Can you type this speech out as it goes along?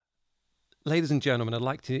Ladies and gentlemen, I'd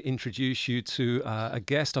like to introduce you to a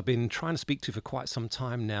guest I've been trying to speak to for quite some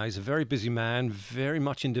time now. He's a very busy man, very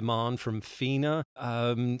much in demand from FINA,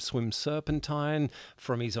 swims serpentine,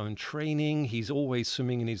 from his own training. He's always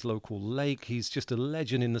swimming in his local lake. He's just a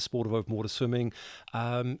legend in the sport of open water swimming,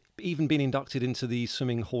 even been inducted into the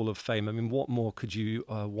Swimming Hall of Fame. I mean, what more could you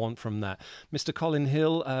want from that? Mr. Colin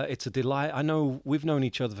Hill, it's a delight. I know we've known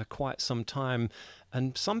each other for quite some time,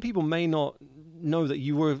 and some people may not know that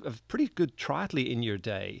you were a pretty good triathlete in your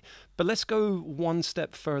day. But let's go one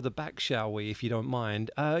step further back, shall we, if you don't mind.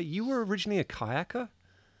 You were originally a kayaker?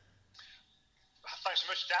 Thanks so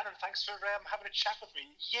much, Dan, and thanks for having a chat with me.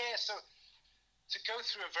 Yeah, so to go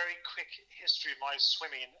through a very quick history of my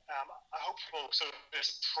swimming, I hope people sort of are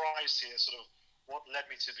surprised here, sort of what led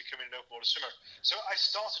me to becoming an open water swimmer. So I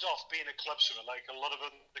started off being a club swimmer, like a lot of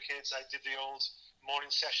other kids. I did the old morning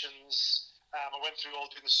sessions. I went through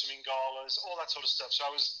all doing the swimming galas, all that sort of stuff. So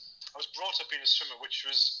I was brought up being a swimmer, which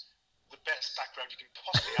was the best background you can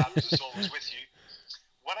possibly have because it's always with you.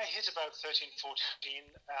 When I hit about 13, 14,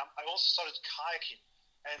 I also started kayaking.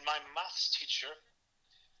 And my maths teacher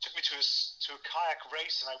took me to a kayak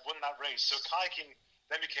race, and I won that race. So kayaking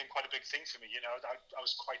then became quite a big thing for me. You know, I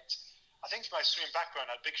was quite, I think for my swimming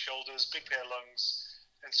background, I had big shoulders, big pair of lungs.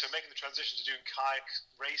 And so making the transition to doing kayak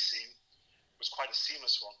racing was quite a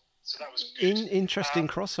seamless one. So that was good. Interesting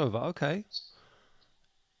crossover. Okay.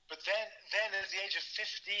 But then at the age of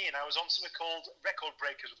 15, I was on something called Record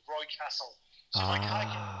Breakers with Roy Castle. So my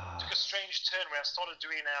kayaking took Ah. a strange turn where I started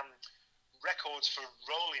doing records for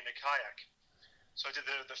rolling a kayak. So I did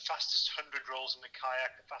the fastest 100 rolls in the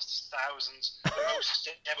kayak, the fastest thousands, the most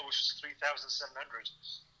ever, which was 3,700.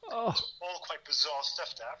 Oh. So all quite bizarre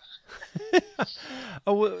stuff, Dan.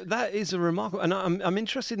 Oh, well, that is a remarkable, and I'm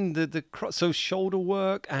interested in so shoulder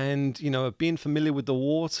work and being familiar with the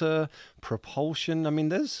water propulsion. I mean,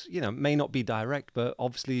 there's may not be direct, but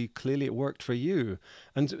obviously clearly it worked for you.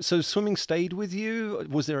 And so swimming stayed with you.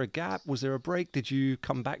 Was there a gap? Was there a break? Did you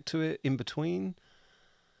come back to it in between?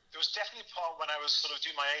 There was definitely a part when I was sort of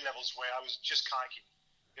doing my A levels where I was just kayaking.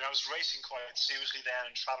 You know, I was racing quite seriously then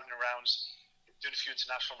and traveling around, doing a few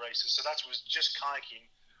international races. So that was just kayaking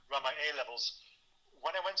around my A levels.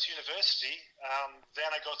 When I went to university,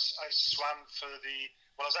 then I swam for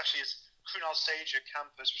I was actually at Crunal Sager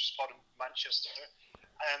campus, which is part of Manchester,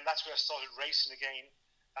 and that's where I started racing again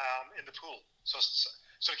in the pool. So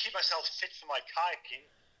to keep myself fit for my kayaking,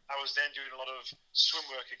 I was then doing a lot of swim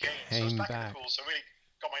work again. So I was Came back in the pool, back. so I really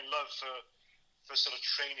got my love for sort of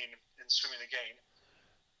training and swimming again.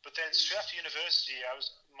 But then straight after university,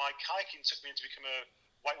 my kayaking took me in to become a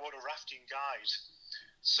whitewater rafting guide.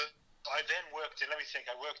 So I then worked in, let me think,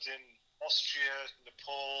 I worked in Austria,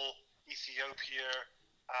 Nepal, Ethiopia,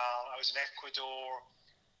 I was in Ecuador,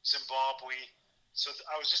 Zimbabwe. So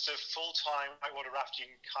I was just a full-time whitewater rafting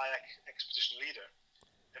kayak expedition leader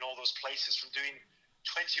in all those places, from doing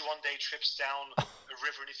 21-day trips down a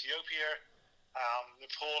river in Ethiopia.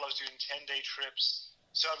 Nepal, I was doing 10-day trips.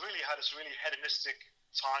 So I really had this really hedonistic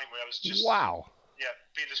time where I was just, Wow. yeah,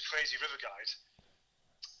 being this crazy river guide.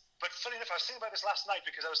 But funny enough, I was thinking about this last night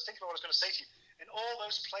because I was thinking about what I was going to say to you. In all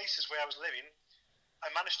those places where I was living, I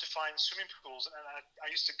managed to find swimming pools, and I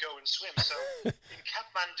used to go and swim. So in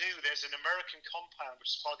Kathmandu, there's an American compound,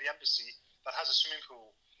 which is part of the embassy, that has a swimming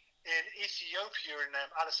pool. In Ethiopia, in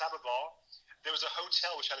Addis Ababa, there was a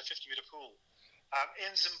hotel which had a 50-meter pool.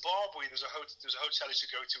 In Zimbabwe, there's a hotel I used to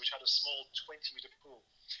go to which had a small 20-meter pool.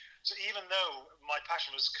 So even though my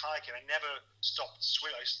passion was kayaking, I never stopped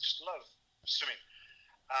swimming. I just love swimming.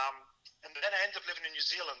 Um, and then I ended up living in New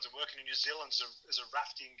Zealand and working in New Zealand as a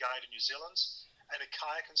rafting guide in New Zealand and a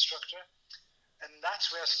kayak instructor. And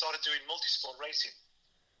that's where I started doing multi-sport racing,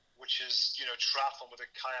 which is, triathlon with a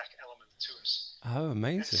kayak element to it. Oh, And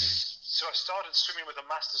amazing. so I started swimming with a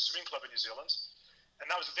master swimming club in New Zealand. And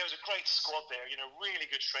there was a great squad there, really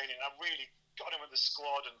good training. I really got in with the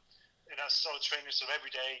squad, and I started training sort of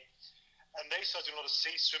every day. And they started doing a lot of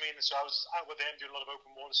sea swimming, so I was out with them doing a lot of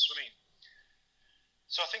open water swimming.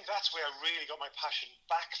 So I think that's where I really got my passion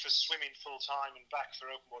back for swimming full time and back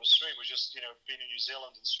for open water swimming, was just being in New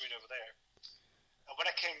Zealand and swimming over there. And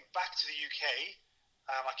when I came back to the UK,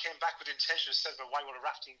 I came back with the intention of setting up a whitewater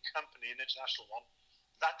rafting company, an international one.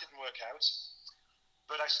 That didn't work out,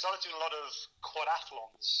 but I started doing a lot of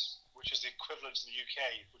quadathlons, which is the equivalent in the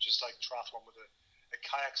UK, which is like triathlon with a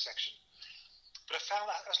kayak section. But I found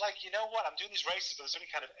that I was like, you know what? I'm doing these races, but there's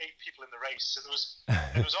only kind of 8 people in the race. So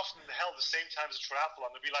it was often held the same time as a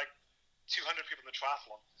triathlon. There'd be like 200 people in the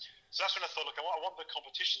triathlon. So that's when I thought, look, I want the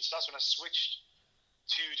competition. So that's when I switched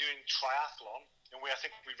to doing triathlon, and I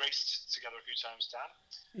think we raced together a few times, Dan.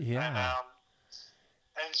 And Yeah.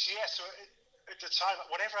 And yeah, so at the time,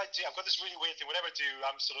 whatever I do, I've got this really weird thing. Whatever I do,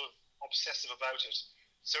 I'm sort of obsessive about it.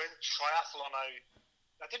 So in triathlon,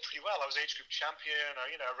 I did pretty well. I was age group champion.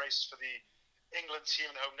 I raced for the England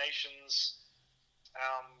team in the home nations.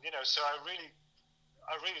 So I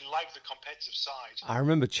really like the competitive side. I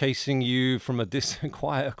remember chasing you from a distance,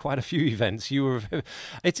 quite a few events. You were.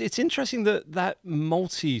 It's interesting that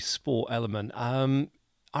multi-sport element.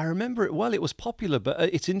 I remember it well. It was popular, but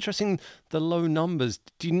it's interesting the low numbers.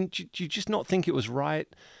 Do you just not think it was right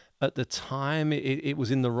at the time? It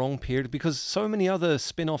was in the wrong period because so many other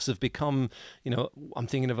spin-offs have become. I'm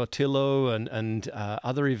thinking of Otillo and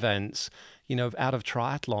other events. Out of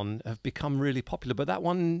triathlon have become really popular, but that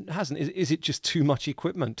one hasn't. Is it just too much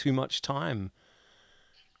equipment, too much time?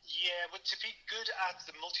 Yeah, but to be good at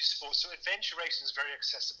the multi-sport, so adventure racing is very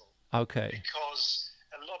accessible Okay. because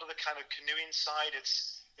a lot of the kind of canoeing side,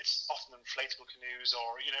 it's often inflatable canoes,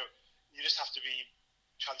 or you just have to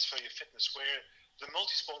transfer your fitness. Where the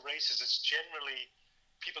multi-sport races, it's generally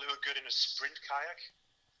people who are good in a sprint kayak,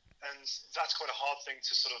 and that's quite a hard thing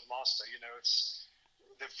to sort of master.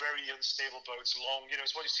 They're very unstable boats, long.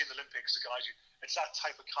 It's what you see in the Olympics. It's that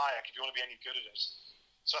type of kayak if you want to be any good at it.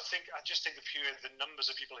 So I just think the numbers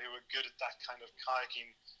of people who were good at that kind of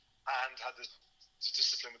kayaking and had the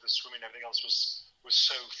discipline with the swimming and everything else was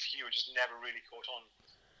so few. It just never really caught on.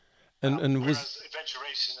 And was Whereas adventure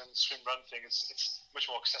racing and swim run thing, it's much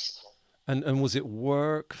more accessible. and was it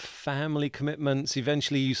work, family commitments?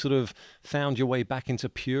 Eventually, you sort of found your way back into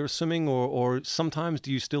pure swimming, or sometimes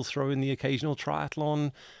do you still throw in the occasional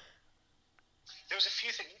triathlon? There was a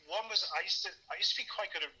few things. One was I used to be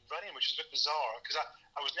quite good at running, which is a bit bizarre because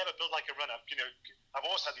I was never built like a runner. I've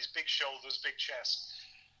always had these big shoulders, big chest.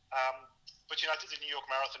 But I did the New York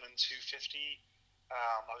Marathon in 250.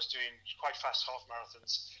 I was doing quite fast half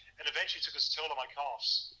marathons, and eventually took its toll on my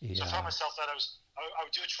calves. So I found Yeah. myself that I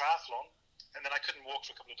would do a triathlon, and then I couldn't walk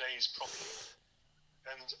for a couple of days properly,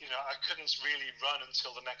 and I couldn't really run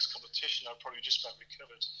until the next competition. I'd probably just about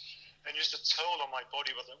recovered, and just a toll on my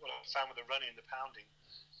body what I found with the running and the pounding.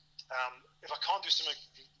 If I can't do something,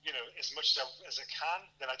 as much as I can,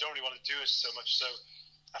 then I don't really want to do it so much. So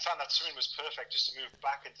I found that swimming was perfect just to move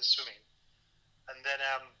back into swimming. And then,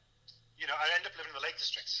 I ended up living in the Lake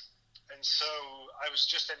District. And so I was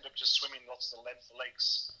ended up just swimming lots of the Leinster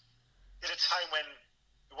lakes at a time when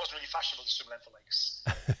it wasn't really fashionable to swim Leinster lakes.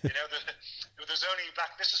 There's only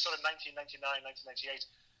this was sort of 1999, 1998.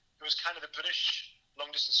 It was kind of the British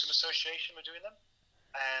Long Distance Swim Association were doing them.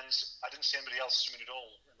 And I didn't see anybody else swimming at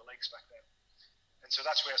all in the lakes back then. And so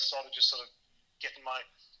that's where I started just sort of getting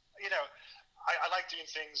I like doing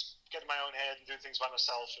things, getting my own head and doing things by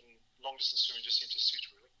myself, and long distance swimming just seemed to suit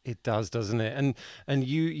really. It does, doesn't it? And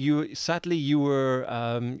you sadly you were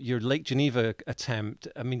your Lake Geneva attempt.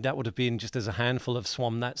 I mean, that would have been just as a handful of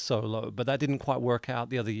swum that solo, but that didn't quite work out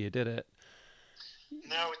the other year, did it?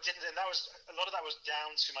 No, it didn't, and that was a lot of that was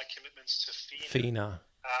down to my commitments to FINA. FINA.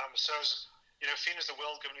 So FINA is the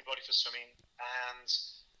world governing body for swimming, and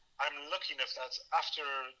I'm lucky enough that after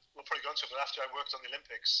we'll probably go into it, but after I worked on the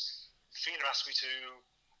Olympics, FINA asked me to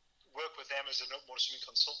work with them as an open water swimming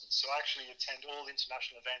consultant. So I actually attend all the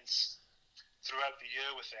international events throughout the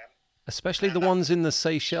year with them. Especially the ones in the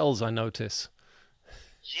Seychelles, I notice.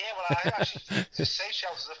 Yeah, well, I actually the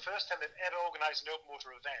Seychelles is the first time they've ever organised an open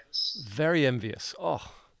water events. Very envious. Oh.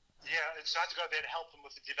 Yeah, and so I had to go out there and help them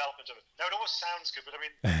with the development of it. Now, it always sounds good, but I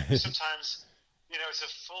mean, sometimes, it's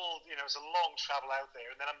it's a long travel out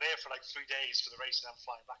there, and then I'm there for like 3 days for the race, and I'm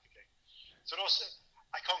flying back again. So it also,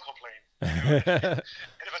 I can't complain.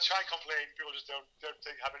 And if I try and complain, people just don't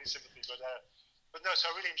have any sympathy. But no,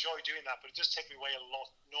 so I really enjoy doing that, but it does take me away a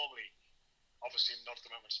lot normally. Obviously, not at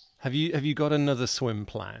the moment. Have you got another swim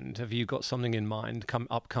planned? Have you got something in mind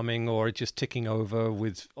upcoming, or just ticking over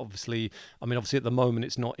with obviously? I mean, obviously at the moment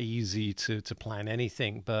it's not easy to plan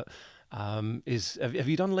anything, but have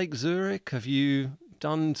you done Lake Zurich? Have you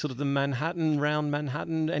done sort of the Manhattan, round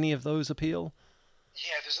Manhattan? Any of those appeal?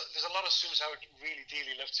 Yeah, there's a lot of swims I would really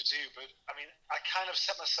dearly love to do, but I mean, I kind of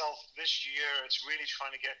set myself this year. It's really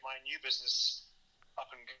trying to get my new business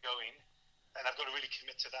up and going, and I've got to really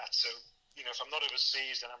commit to that. So if I'm not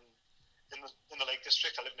overseas, then I'm in the Lake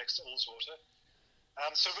District. I live next to Ullswater.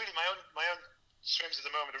 So really, my own swims at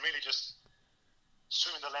the moment are really just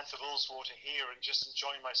swimming the length of Ullswater here and just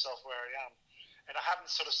enjoying myself where I am. And I haven't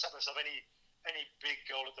sort of set myself any big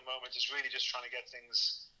goal at the moment. It's really just trying to get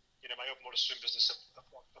things, my open water swim business up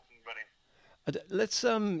and running. Let's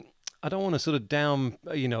I don't want to sort of down,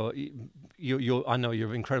 you're I know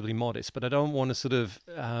you're incredibly modest, but I don't want to sort of,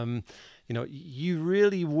 you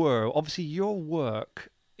really were, obviously your work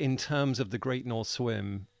in terms of the Great North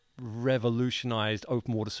Swim revolutionized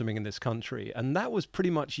open water swimming in this country. And that was pretty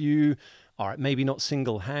much you, all right, maybe not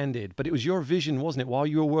single-handed, but it was your vision, wasn't it, while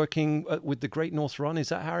you were working with the Great North Run? Is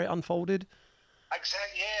that how it unfolded?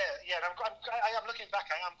 Exactly. Yeah. And I'm looking back.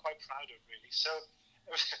 I am quite proud of it, really. So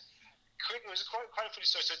it was, it was quite a funny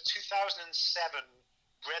story. So 2007,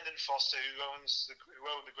 Brendan Foster, who owned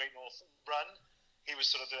the Great North Run, he was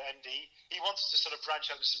sort of the MD. He wanted to sort of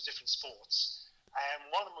branch out into some different sports.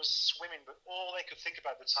 One of them was swimming, but all they could think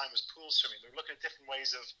about at the time was pool swimming. They were looking at different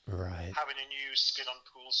ways of having a new spin on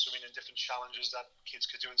pool swimming and different challenges that kids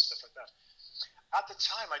could do and stuff like that. At the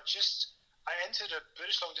time, I entered a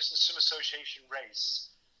British Long Distance Swim Association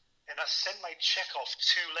race, and I sent my check off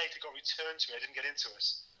too late. It got returned to me. I didn't get into it.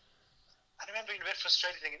 And I remember being a bit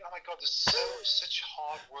frustrated, thinking, "Oh my God, there's such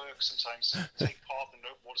hard work sometimes to take part in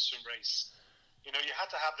an open water swim race." You know, you had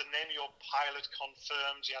to have the name of your pilot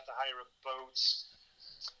confirmed. You had to hire a boat.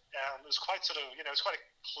 It was quite sort of, it's quite a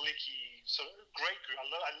cliquey, sort of great group.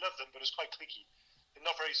 I love them, but it was quite cliquey. They're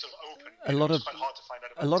not very sort of open. It was quite hard to find out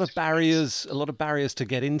about. A lot of barriers to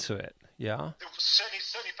get into it. Yeah. It was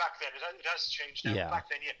certainly back then. It has changed now. Yeah. Back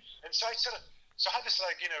then, yeah. And so I had this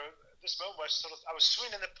this moment where I was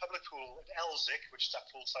swimming in the public pool at Elzik, which that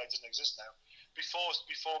pool side doesn't exist now, before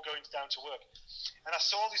going down to work. And I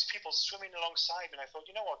saw all these people swimming alongside me, and I thought,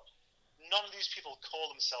 you know what? None of these people call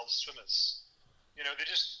themselves swimmers. You know, they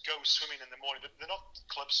just go swimming in the morning. They're not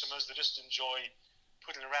club swimmers. They just enjoy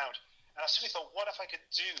putting around. And I suddenly thought, what if I could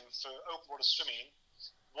do for open water swimming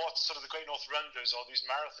what sort of the Great North Run does or these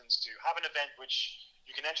marathons do? Have an event which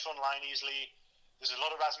you can enter online easily. There's a lot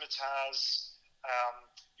of razzmatazz.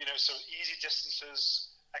 So easy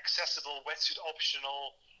distances, accessible, wetsuit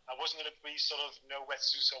optional. I wasn't going to be sort of no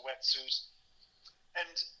wetsuits or wetsuit.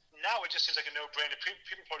 And now it just seems like a no-brainer.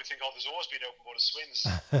 People probably think, there's always been open water swims.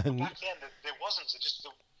 But back then, there wasn't.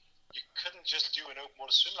 You couldn't just do an open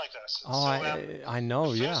water swim like that. I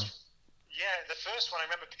know, yeah. Yeah, the first one, I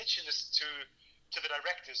remember pitching this to the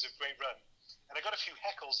directors of Great Run. And I got a few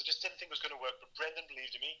heckles. I just didn't think it was going to work. But Brendan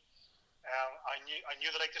believed in me. I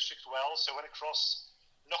knew the Lake District well, so I went across,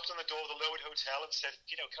 knocked on the door of the Lowood Hotel and said,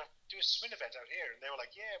 can I do a swim event out here? And they were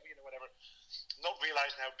like, yeah, whatever. Not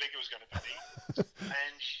realising how big it was going to be.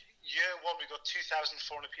 And year one, we got 2,400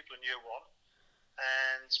 people in year one,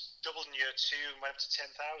 and doubled in year two and went up to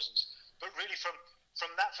 10,000. But really from 2008,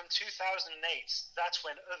 that's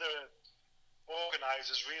when other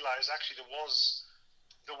organisers realised actually there was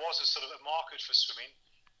a sort of a market for swimming.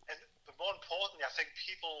 But more importantly, I think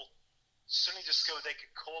people suddenly discovered they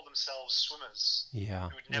could call themselves swimmers who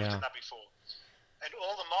had never done that before. And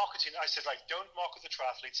all the marketing, I said, right, don't market the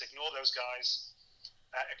triathletes, ignore those guys,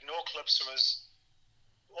 ignore club swimmers.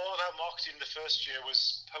 All of our marketing the first year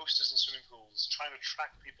was posters in swimming pools, trying to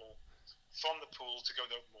attract people from the pool to go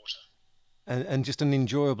to open water. And just an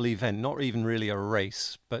enjoyable event, not even really a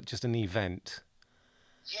race, but just an event.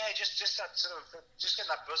 Yeah, just that sort of, just getting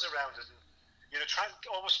that buzz around it, and trying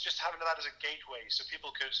almost just having that as a gateway, so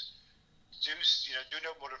people could do an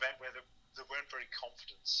open water event where they weren't very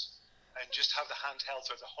confident, and just have the handheld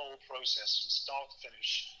through the whole process from start to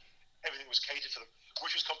finish. Everything was catered for them,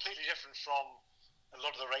 which was completely different from a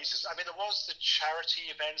lot of the races. I mean, there was the charity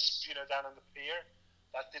events, down on the pier.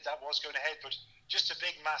 That was going ahead, but just a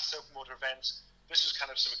big mass open water event. This was kind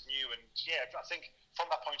of something new, and yeah, I think from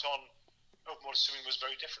that point on, open water swimming was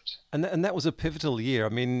very different. And that was a pivotal year. I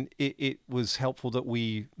mean, it was helpful that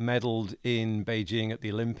we medalled in Beijing at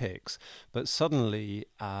the Olympics, but suddenly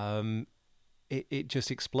it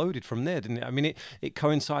just exploded from there, didn't it? I mean, it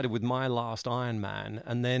coincided with my last Ironman,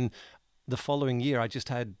 and then the following year I just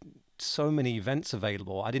had so many events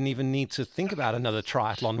available. I didn't even need to think about another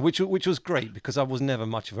triathlon, which was great because I was never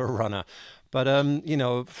much of a runner. But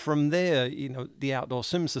from there, the Outdoor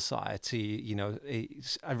Swim Society,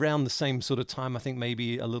 it's around the same sort of time, I think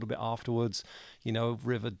maybe a little bit afterwards,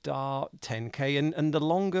 River Dart, 10K, and the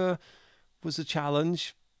longer was a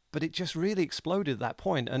challenge, but it just really exploded at that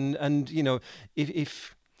point. And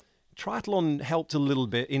if triathlon helped a little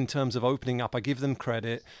bit in terms of opening up, I give them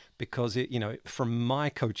credit because from my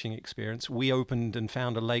coaching experience, we opened and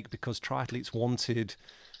found a lake because triathletes wanted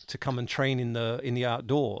to come and train in the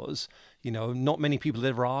outdoors. Not many people had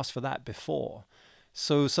ever asked for that before.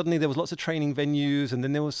 So suddenly there was lots of training venues, and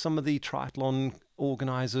then there was some of the triathlon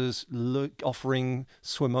organizers offering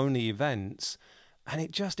swim-only events, and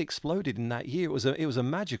it just exploded in that year. It was a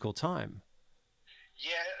magical time.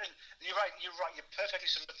 Yeah, and you're right. You're perfectly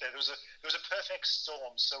summed up there. There was a perfect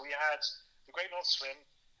storm. So we had the Great North Swim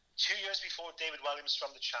 2 years before David Williams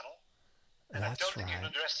from the Channel. And I don't think you can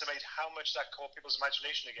underestimate how much that caught people's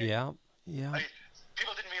imagination again. Yeah. I mean,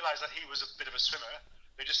 people didn't realise that he was a bit of a swimmer.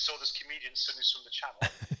 They just saw this comedian suddenly swim the Channel.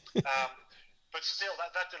 Um, but still,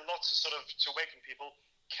 that did a lot to sort of to awaken people.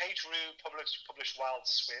 Kate Rue published Wild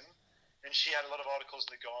Swim, and she had a lot of articles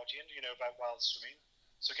in the Guardian, about wild swimming.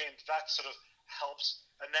 So again, that sort of helped.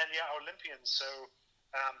 And then our Olympians, so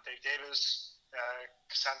Dave Davis,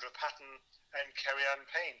 Cassandra Patton, and Kerry Ann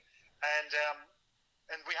Payne,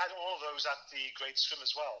 and we had all of those at the Great Swim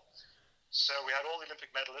as well. So we had all the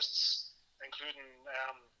Olympic medalists, including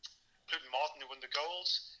Martin, who won the gold,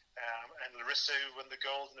 and Larissa, who won the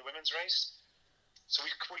gold in the women's race. So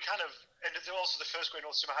we kind of, and also the first Great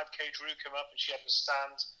North Swim, I had Kate Rue come up, and she had a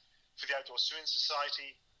stand for the Outdoor Swimming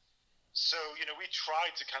Society. So, we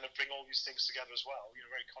tried to kind of bring all these things together as well.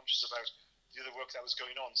 Very conscious about the other work that was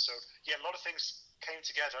going on. So, yeah, a lot of things came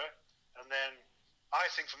together, and then I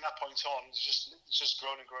think from that point on, it's just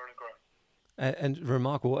grown and grown and grown. And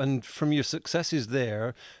remarkable. And from your successes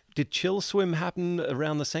there, did Chill Swim happen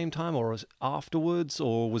around the same time or afterwards,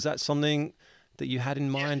 or was that something that you had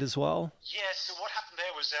in mind as well? Yeah, so what happened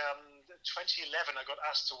there was 2011, I got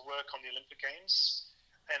asked to work on the Olympic Games,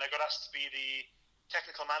 and I got asked to be the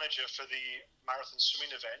technical manager for the marathon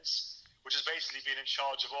swimming events, which has basically been in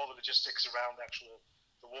charge of all the logistics around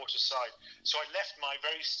the water side. So I left my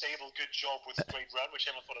very stable, good job with Great Run, which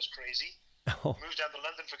everyone thought was crazy. Moved down to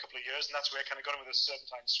London for a couple of years, and that's where I kind of got in with a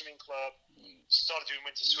Serpentine Swimming Club, started doing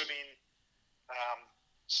winter swimming,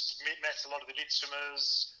 met a lot of the elite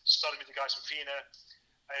swimmers, started meeting the guys from FINA,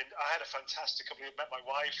 and I had a fantastic couple of years. Met my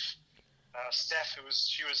wife, Steph,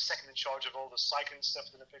 she was second in charge of all the cycling stuff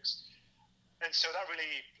at the Olympics. And so that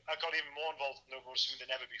really, I got even more involved in overall swimming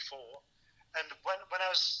than ever before. And when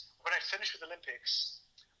I finished with the Olympics,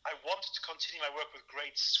 I wanted to continue my work with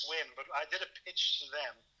Great Swim, but I did a pitch to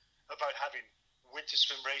them about having winter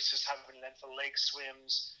swim races, having length of leg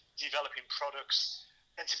swims, developing products.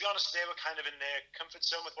 And to be honest, they were kind of in their comfort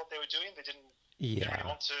zone with what they were doing. They didn't really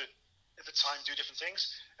want to, at the time, do different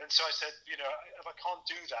things. And so I said, if I can't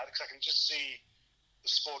do that, because I can just see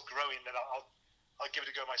the sport growing, then I'll give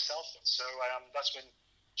it a go myself. And so that's when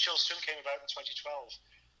Chill Swim came about in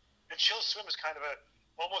 2012. And Chill Swim was kind of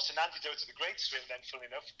almost an antidote to the Great Swim then, funnily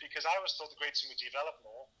enough, because I always thought the Great Swim would develop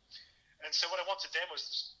more. And so what I wanted then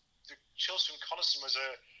was the Chill Swim Coniston was a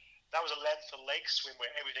length of leg swim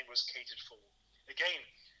where everything was catered for. Again,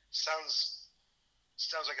 sounds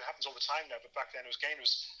like it happens all the time now, but back then it was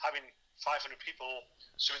having 500 people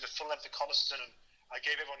swimming the full length of Coniston, and I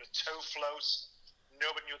gave everyone a tow float.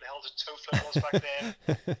 Nobody knew what the hell a tow float was back then.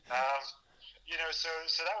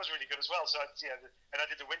 So that was really good as well. So and I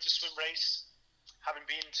did the winter swim race, having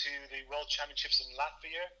been to the World Championships in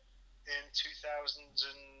Latvia in 2011.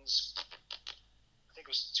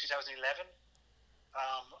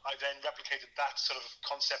 I then replicated that sort of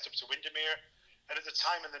concept up to Windermere, and at the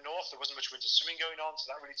time in the north there wasn't much winter swimming going on, so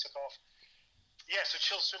that really took off. Yeah, so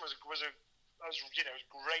Chill Swim was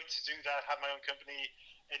great to do that, have my own company,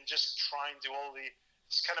 and just try and do all the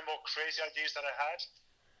kind of more crazy ideas that I had,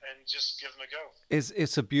 and just give them a go.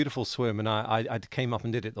 It's a beautiful swim, and I came up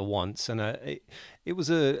and did it the once, and it was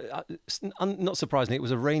not surprisingly, it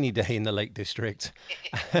was a rainy day in the Lake District,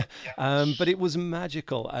 but it was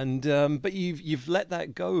magical, and but you've let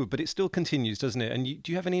that go, but it still continues, doesn't it? And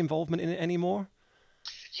do you have any involvement in it anymore?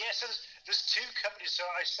 Yeah, so there's two companies. So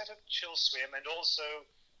I set up Chill Swim and also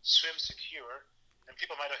Swim Secure, and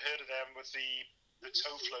people might have heard of them with the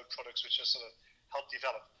tow float products, which I sort of helped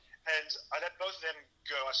develop. And I let both of them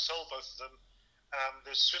go. I sold both of them.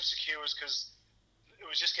 The Swim Secure was because it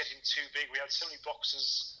was just getting too big. We had so many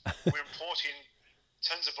boxes. We were importing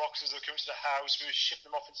tons of boxes that were coming to the house. We were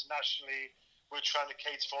shipping them off internationally. We were trying to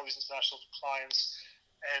cater for all these international clients.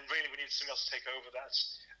 And really, we needed something else to take over that.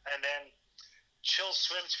 And then Chill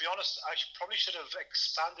Swim, to be honest, I probably should have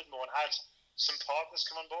expanded more and had some partners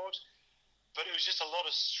come on board. But it was just a lot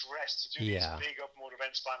of stress to do these big open water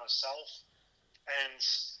events by myself. And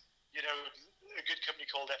a good company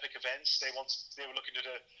called Epic Events, they were looking at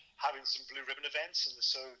having some blue ribbon events, and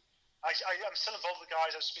so I'm still involved with the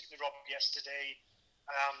guys. I was speaking to Rob yesterday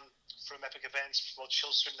from Epic Events, well,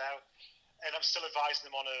 Chill Swim now, and I'm still advising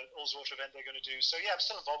them on a Ullswater event they're going to do. So yeah, I'm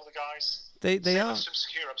still involved with the guys. They are Swim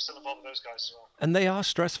Secure. I'm still involved with those guys as well. And they are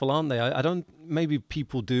stressful, aren't they? I don't. Maybe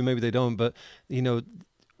people do, maybe they don't, but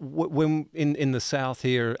when in the south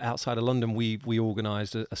here outside of London, we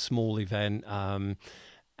organised a small event.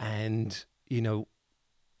 And,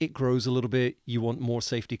 it grows a little bit. You want more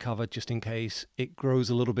safety cover just in case. It grows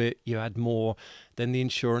a little bit. You add more. Then the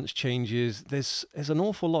insurance changes. There's an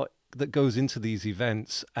awful lot that goes into these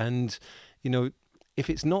events. And, if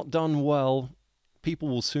it's not done well, people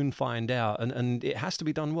will soon find out. And it has to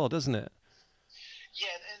be done well, doesn't it?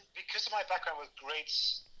 Yeah, and because of my background with Great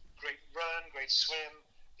Run, Great Swim,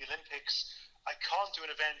 the Olympics, I can't do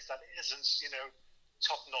an event that isn't,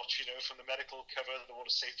 top notch, from the medical cover, the water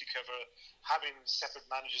safety cover, having separate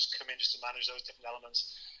managers come in just to manage those different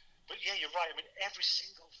elements. But yeah, you're right. I mean, every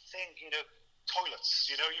single thing, toilets,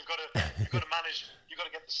 you've got to manage, you've got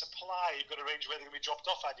to get the supply, you've got to arrange where they're going to be dropped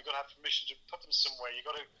off at, you've got to have permission to put them somewhere, you've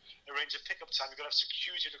got to arrange a pickup time, you've got to have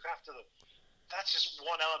security to look after them. That's just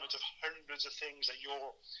one element of hundreds of things that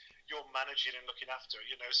you're managing and looking after,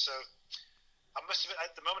 So I must admit,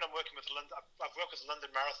 at the moment I'm working with London. I've worked with London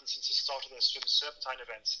Marathon since the start of their swim serpentine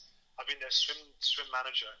events. I've been their swim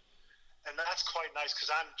manager, and that's quite nice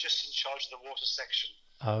because I'm just in charge of the water section.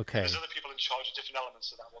 Okay. And there's other people in charge of different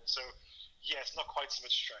elements of that one. So yeah, it's not quite so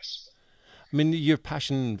much stress. I mean, your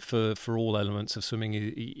passion for all elements of swimming,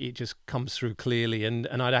 it just comes through clearly. And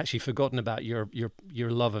I'd actually forgotten about your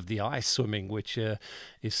love of the ice swimming, which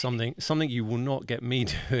is something you will not get me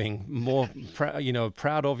doing. More,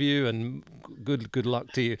 proud of you and good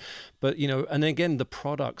luck to you. But, and again, the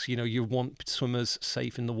products, you want swimmers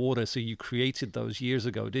safe in the water. So you created those years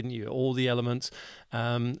ago, didn't you? All the elements.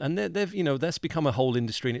 And that's become a whole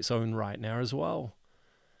industry in its own right now as well.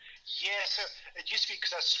 Yeah, so it used to be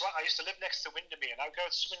because I used to live next to Windermere, and I would go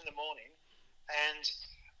out swimming in the morning, and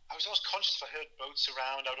I was always conscious if I heard boats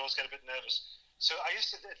around, I would always get a bit nervous. So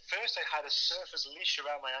at first I had a surfer's leash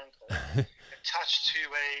around my ankle attached to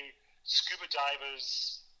a scuba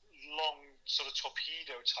diver's long sort of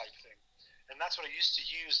torpedo type thing. And that's what I used to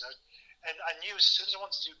use. And I knew as soon as I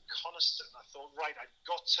wanted to do Coniston, I thought, right, I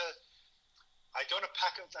don't want to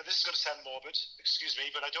pack up, this is going to sound morbid, excuse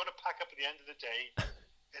me, but I don't want to pack up at the end of the day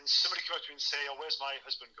and somebody come up to me and say, oh, where's my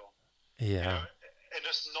husband gone? Yeah. And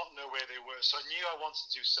just not know where they were. So I knew I wanted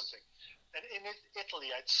to do something. And in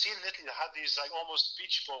Italy, I'd seen in Italy they had these like almost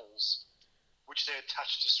beach balls, which they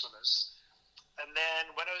attached to swimmers. And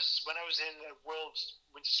then when I was in a World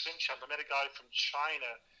Winter Swim Champ, I met a guy from China,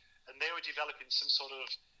 and they were developing some sort of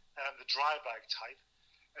the dry bag type.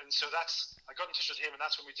 And so I got in touch with him, and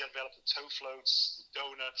that's when we developed the toe floats, the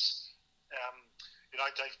donuts. I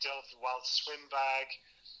developed the wild swim bag.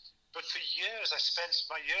 But for years, I spent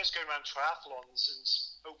my years going around triathlons and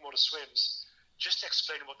open water swims, just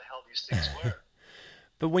explaining what the hell these things were.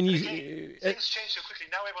 But when things change so quickly.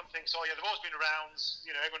 Now everyone thinks, oh yeah, they've always been around.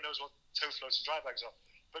 Everyone knows what toe floats and dry bags are.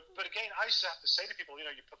 But again, I used to have to say to people, you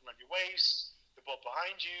put them around your waist, the bob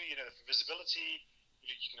behind you, for visibility,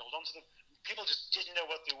 you can hold on to them. People just didn't know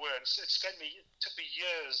what they were, and it took me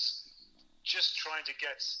years just trying to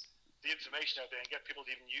get the information out there and get people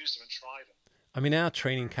to even use them and try them. I mean, our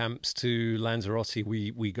training camps to Lanzarote,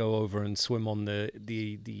 we go over and swim on the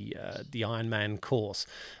Ironman course,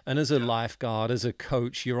 and as a lifeguard, as a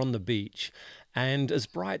coach, you're on the beach, and as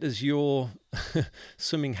bright as your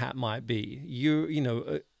swimming hat might be, you're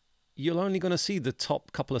only going to see the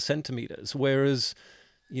top couple of centimeters, whereas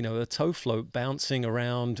a toe float bouncing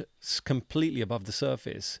around completely above the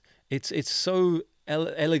surface, it's so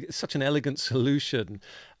such an elegant solution.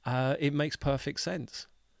 It makes perfect sense.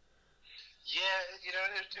 Yeah,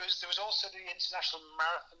 there was also the International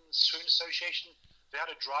Marathon Swim Association. They had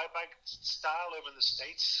a dry bag style over in the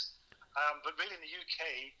States, but really in the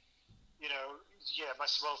UK,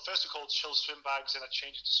 first we called chill swim bags, and I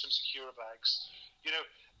changed it to swim secure bags. They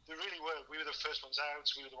really were. We were the first ones out.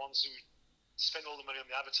 We were the ones who spent all the money on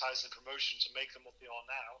the advertising and promotion to make them what they are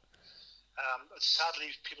now. Sadly,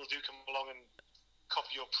 people do come along and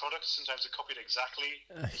copy your product. Sometimes they copy it exactly.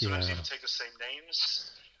 Sometimes even take the same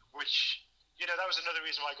names, which that was another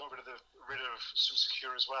reason why I got rid of Swim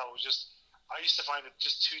Secure as well. Was just I used to find it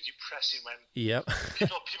just too depressing when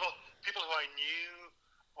people who I knew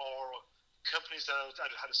or companies that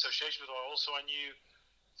I'd had association with, or also I knew,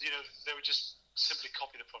 they would just simply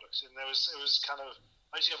copy the products, and it was kind of,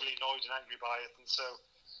 I used to get really annoyed and angry by it, and so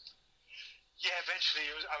eventually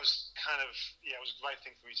it was the right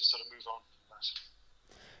thing for me to sort of move on from that.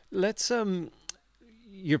 Let's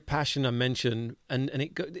your passion I mentioned, and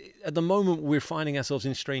at the moment we're finding ourselves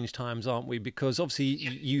in strange times, aren't we? Because obviously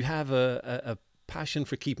you have a passion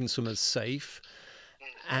for keeping swimmers safe,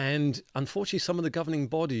 and unfortunately some of the governing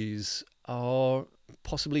bodies are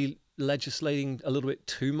possibly legislating a little bit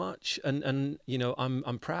too much, and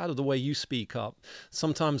I'm proud of the way you speak up.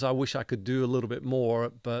 Sometimes I wish I could do a little bit more,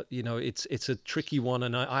 but it's a tricky one,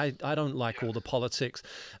 and I don't like all the politics.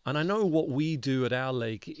 And I know what we do at our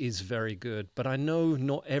lake is very good, but I know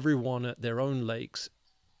not everyone at their own lakes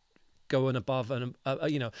going above and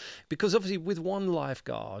because obviously with one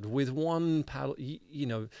lifeguard, with one paddle,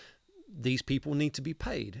 these people need to be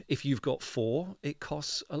paid. If you've got 4, it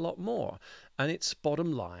costs a lot more. And it's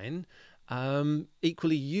bottom line.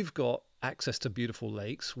 Equally, you've got access to beautiful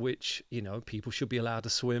lakes, which, people should be allowed to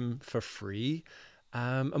swim for free.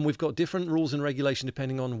 And we've got different rules and regulation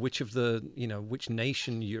depending on which of the, which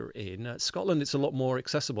nation you're in. Scotland, it's a lot more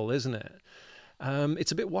accessible, isn't it?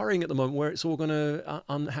 It's a bit worrying at the moment where it's all going to,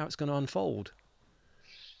 how it's going to unfold.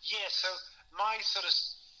 Yeah, so my sort of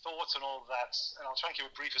thoughts on all of that, and I'll try and keep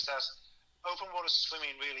it brief, is that open water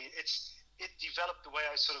swimming really, it developed the way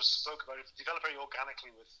I sort of spoke about it. It developed very organically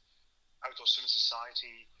with Outdoor Swimming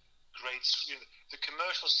Society, great, the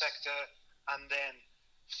commercial sector, and then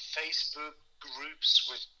Facebook groups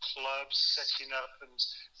with clubs setting up, and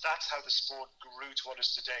that's how the sport grew to what it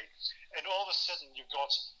is today. And all of a sudden, you've got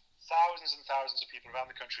thousands and thousands of people around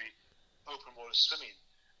the country open water swimming.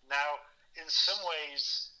 Now, in some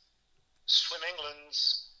ways, Swim England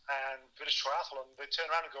and British Triathlon, they turn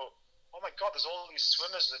around and go, "Oh my God, there's all these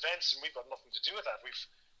swimmers and events, and we've got nothing to do with that.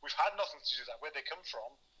 We've had nothing to do with that. Where'd they come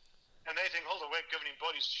from?" And they think, "Hold on, we're governing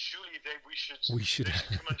bodies. Surely we should We should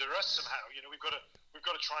come under us somehow. We've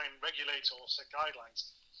got to try and regulate or set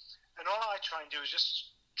guidelines." And all I try and do is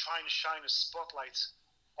just try and shine a spotlight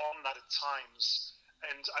on that at times.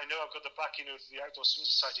 And I know I've got the backing of the Outdoor Swimming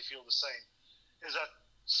Society feel the same. Is that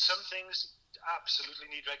some things absolutely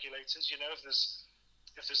need regulators.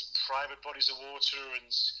 If there's private bodies of water and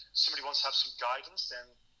somebody wants to have some guidance, then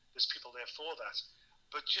there's people there for that.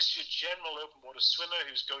 But just your general open water swimmer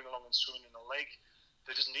who's going along and swimming in a lake,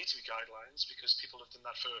 there doesn't need to be guidelines because people have done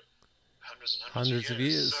that for hundreds and hundreds of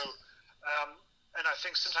years. So, and I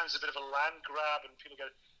think sometimes it's a bit of a land grab, and people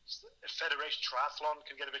get Federation Triathlon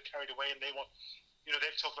can get a bit carried away, and they want,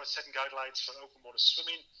 they've talked about setting guidelines for open water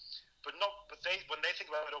swimming. But when they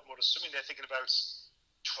think about open water swimming, they're thinking about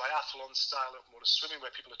triathlon style open water swimming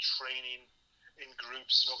where people are training in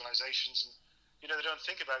groups and organizations, and they don't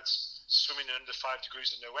think about swimming under 5 degrees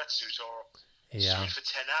with no wetsuit, or swimming for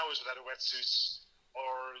 10 hours without a wetsuit,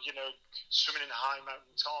 or swimming in high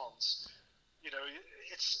mountain tarns.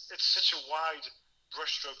 It's such a wide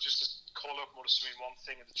brushstroke just to call open water swimming one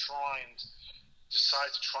thing and to try and decide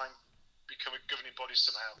to try and become a governing body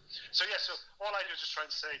somehow. So all I do is just try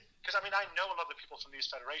and say, because I know a lot of the people from these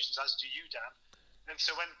federations, as do you, Dan. And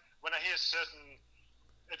so when I hear certain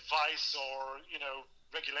advice or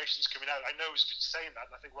regulations coming out, I know who's been saying that,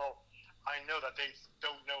 and I think, well, I know that they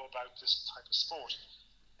don't know about this type of sport.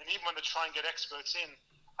 And even when they try and get experts in,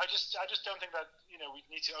 I just don't think that we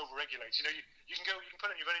need to overregulate. You can put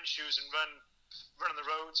on your running shoes and run on the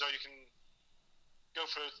roads, or you can go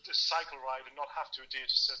for a cycle ride and not have to adhere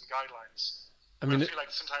to certain guidelines. I feel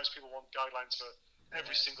like sometimes people want guidelines for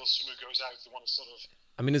every single swimmer who goes out. They want to sort of.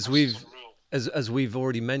 As we've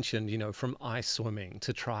already mentioned, from ice swimming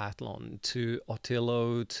to triathlon to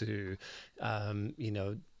Otillo to,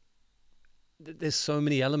 there's so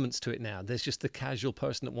many elements to it now. There's just the casual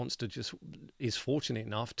person that is fortunate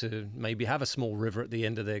enough to maybe have a small river at the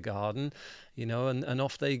end of their garden, and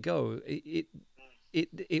off they go.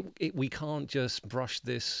 We can't just brush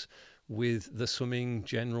this with the swimming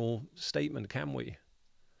general statement, can we?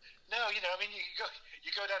 No, you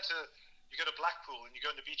go down to Blackpool and you go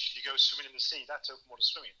on the beach and you go swimming in the sea. That's open water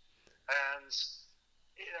swimming. And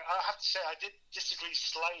I have to say, I did disagree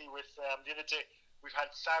slightly with the other day. We've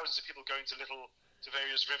had thousands of people going to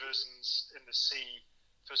various rivers and in the sea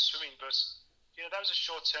for swimming, but that was a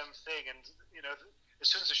short-term thing. And as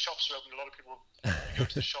soon as the shops are open, a lot of people go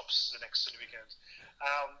to the shops the next Sunday weekend.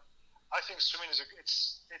 I think swimming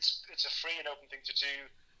it's a free and open thing to do.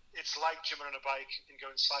 It's like jumping on a bike and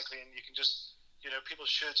going cycling. You can just people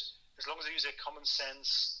should, as long as they use their common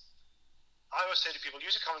sense. I always say to people,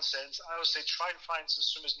 use your common sense. I always say try and find some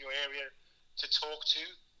swimmers in your area to talk to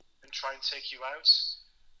and try and take you out.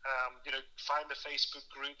 Find the Facebook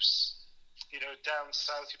groups. Down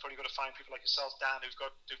south, you've probably got to find people like yourself, Dan, who've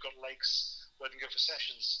got lakes where they can go for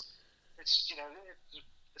sessions. It's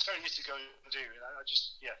it's very easy to go and do.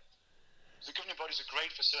 The governing bodies are great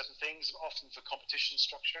for certain things, often for competition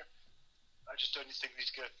structure. I just don't think they need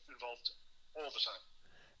to get involved all the time.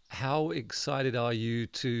 How excited are you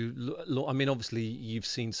to look? Obviously, you've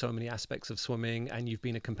seen so many aspects of swimming and you've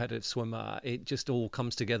been a competitive swimmer. It just all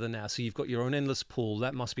comes together now. So you've got your own endless pool.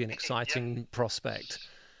 That must be an exciting prospect.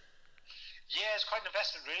 Yeah, it's quite an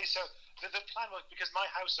investment, really. So the plan was, because my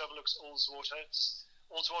house overlooks Ullswater.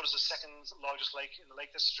 Ullswater is the second largest lake in the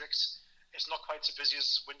Lake District. It's not quite so busy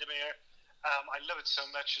as Windermere. I love it so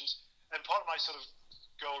much. And part of my sort of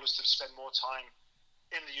goal is to spend more time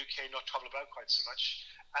in the UK, not travel about quite so much.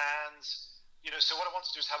 And, so what I want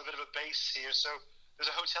to do is have a bit of a base here. So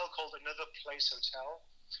there's a hotel called Another Place Hotel,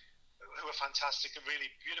 who are fantastic, a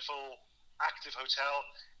really beautiful, active hotel.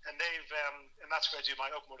 And and that's where I do my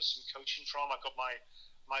open water swim coaching from. I've got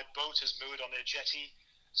my boat is moored on their jetty,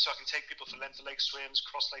 so I can take people for length of lake swims,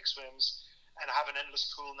 cross lake swims, and I have an endless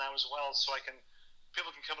pool now as well, so I can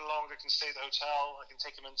people can come along, they can stay at the hotel, I can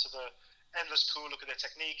take them into the endless pool, look at their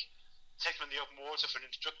technique, take them in the open water for an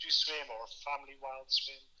introductory swim or a family wild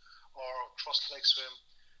swim or a cross-lake swim.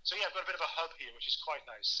 So yeah, I've got a bit of a hub here, which is quite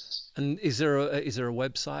nice. And is there a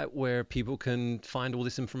website where people can find all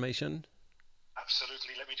this information?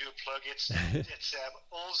 Absolutely. Let me do a plug. It's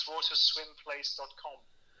allswaterswimplace.com.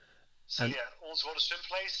 So And yeah, Allswater Swim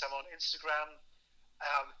Place. I'm on Instagram.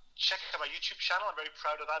 Check out my YouTube channel. I'm very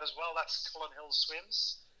proud of that as well. That's Cullen Hill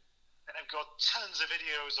Swims, and I've got tons of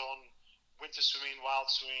videos on winter swimming, wild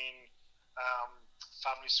swimming,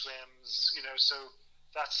 family swims. So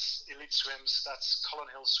that's Elite Swims. That's Cullen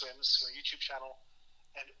Hill Swims, my YouTube channel,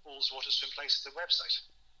 and Allswater Swim Place is the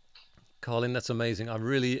website. Colin, that's amazing. I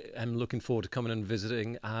really am looking forward to coming and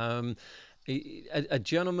visiting. A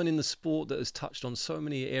gentleman in the sport that has touched on so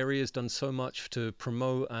many areas, done so much to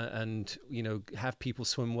promote and have people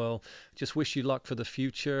swim well. Just wish you luck for the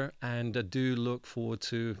future, and do look forward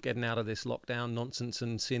to getting out of this lockdown nonsense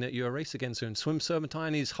and seeing at your race again soon. Swim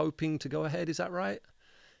Serpentine is hoping to go ahead. Is that right?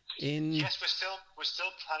 Yes, we're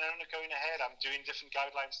still planning on it going ahead. I'm doing different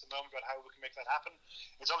guidelines at the moment about how we can make that happen.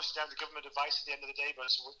 It's obviously down to government advice at the end of the day, but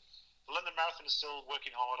the London Marathon is still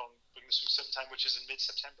working hard on bringing the Swim Serpentine, which is in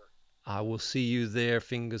mid-September. I will see you there,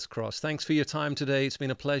 fingers crossed. Thanks for your time today. It's been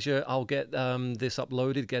a pleasure. I'll get this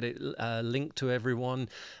uploaded, get it linked to everyone,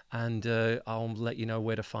 and I'll let you know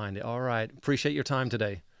where to find it. All right. Appreciate your time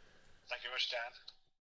today. Thank you very much, Dan.